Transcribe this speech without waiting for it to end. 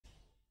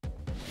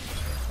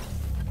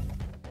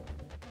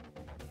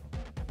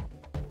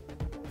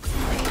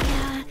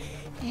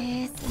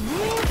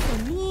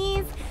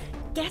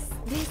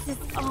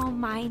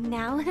mine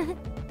now.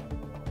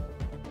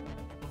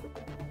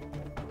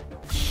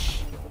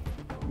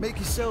 Make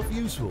yourself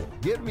useful.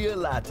 Get me a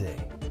latte.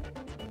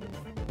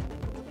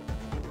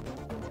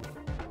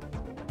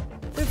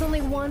 There's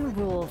only one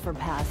rule for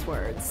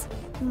passwords.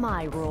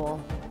 My rule.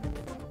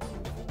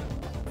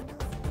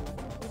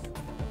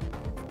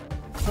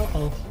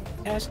 Uh-oh.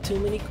 Asked too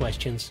many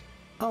questions.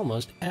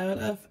 Almost out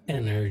of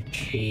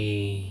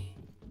energy.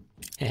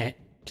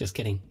 Just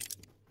kidding.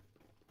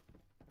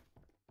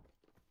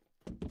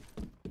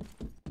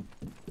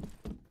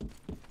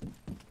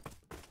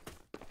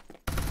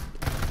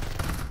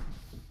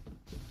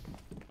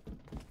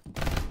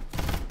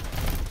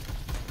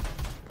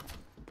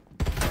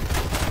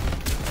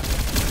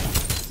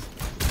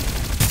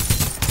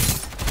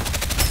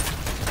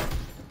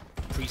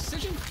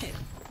 Precision hit.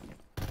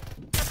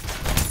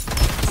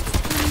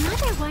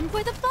 Another one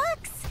for the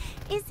books!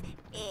 Is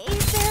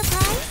there a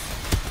prize?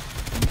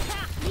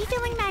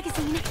 Refilling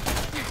magazine.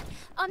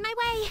 On my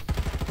way.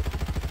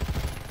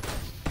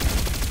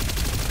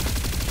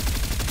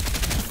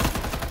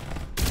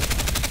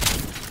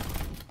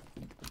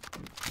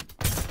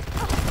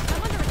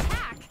 I'm under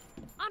attack!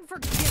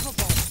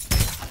 Unforgivable!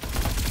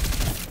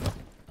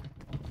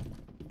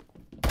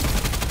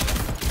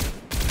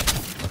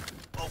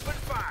 Open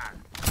fire!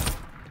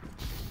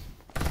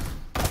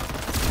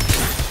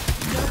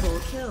 Double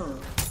kill.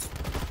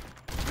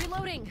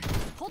 Reloading!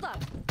 Hold up!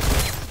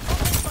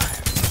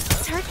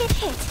 Target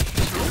hit.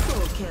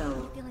 Triple kill.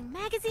 Refilling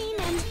magazine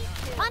and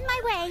on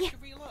my way. To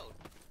reload.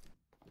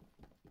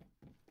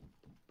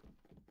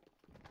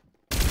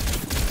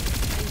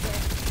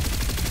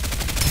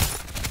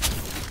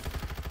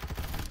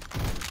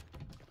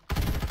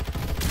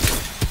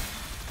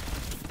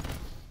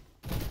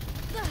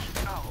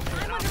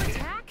 I'm under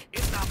attack?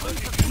 It's not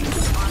looking You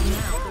are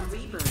now the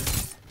Reaper.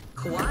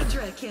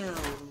 Quadra kill.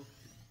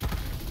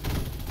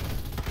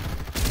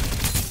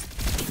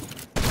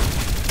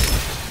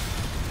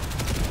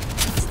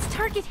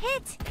 Target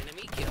hit.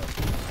 Enemy kill.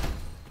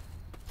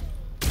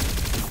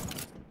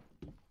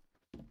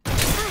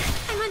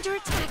 I'm under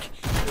attack.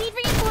 Need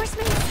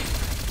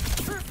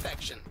reinforcements.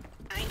 Perfection.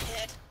 I'm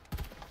hit.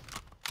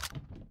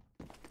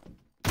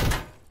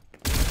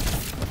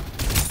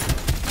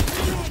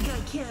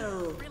 Mega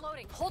kill.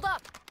 Reloading! Hold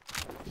up!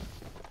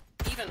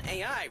 Even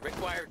AI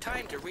require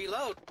time to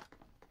reload.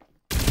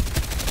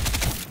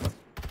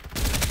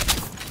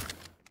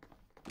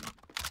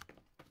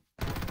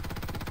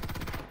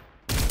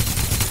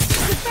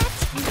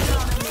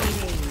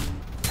 Dominating.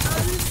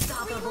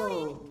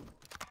 Unstoppable.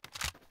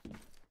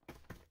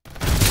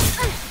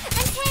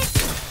 I'm hit.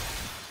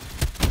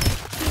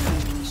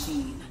 Killing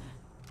machine.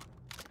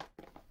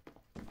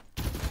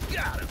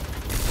 Got him!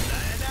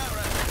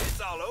 Sayonara.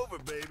 It's all over,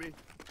 baby.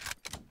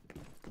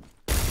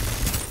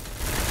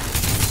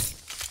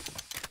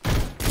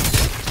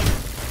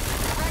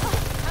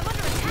 I'm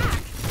under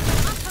attack!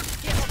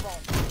 Unforgivable!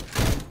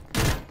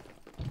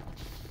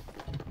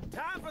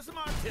 Time for some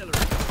artillery.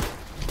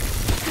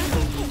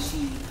 Killing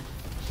machine.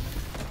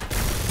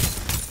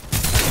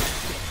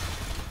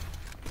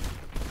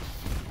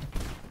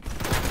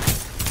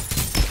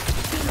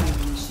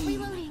 Killing machine.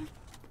 Reloading.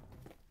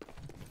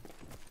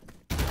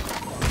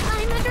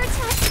 I'm under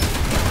attack.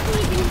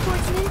 Need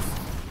reinforcements.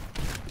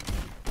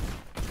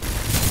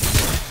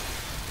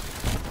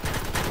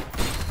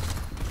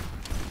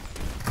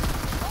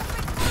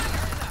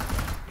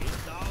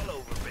 It's all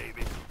over,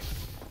 baby.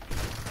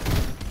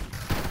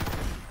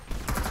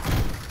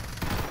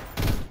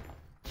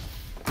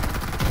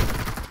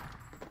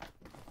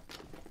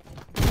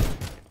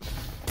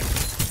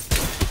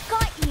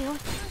 Got you.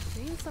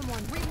 Seeing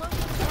someone Reload. Reload.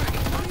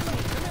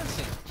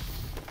 Commencing.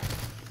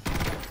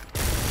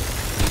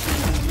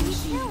 Enemy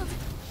killed.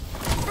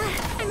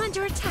 I'm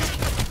under attack.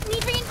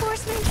 Need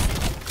reinforcements.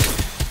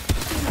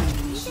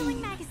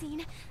 Refilling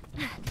magazine.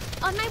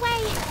 On my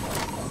way.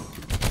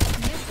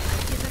 This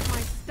isn't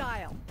my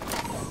style.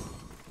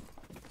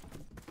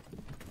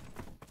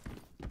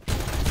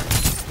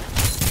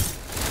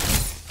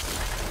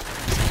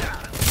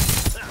 Got him.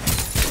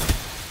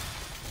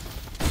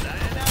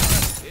 Sayonara.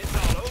 It's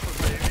all over,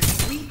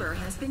 baby. Reaper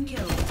has been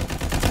killed.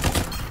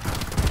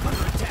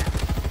 Under attack.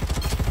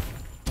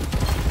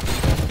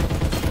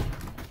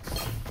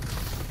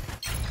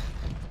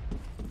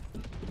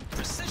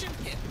 Precision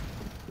hit.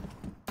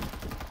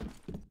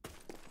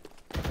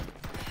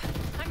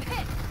 I'm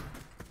hit!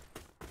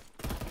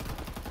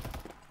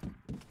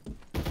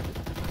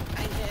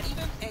 I'm hit.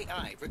 Even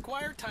AI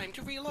require time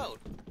to reload.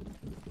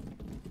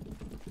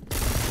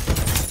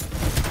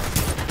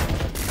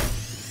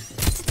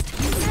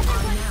 Another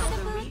are one now for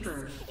the the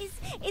Reaper.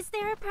 books. Is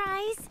there a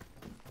prize?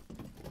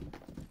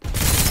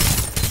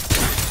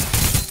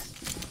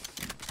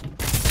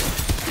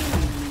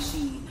 Killing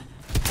machine.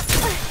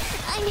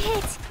 I'm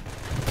hit.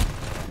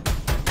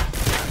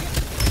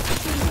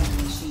 Killing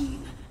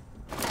machine.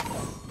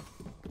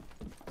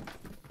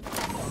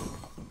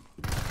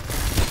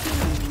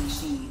 Killing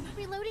machine.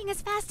 Reloading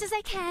as fast as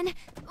I can.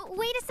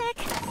 Wait a sec.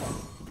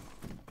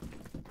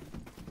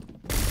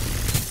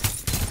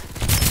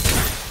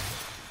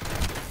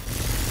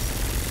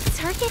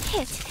 Target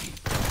hit.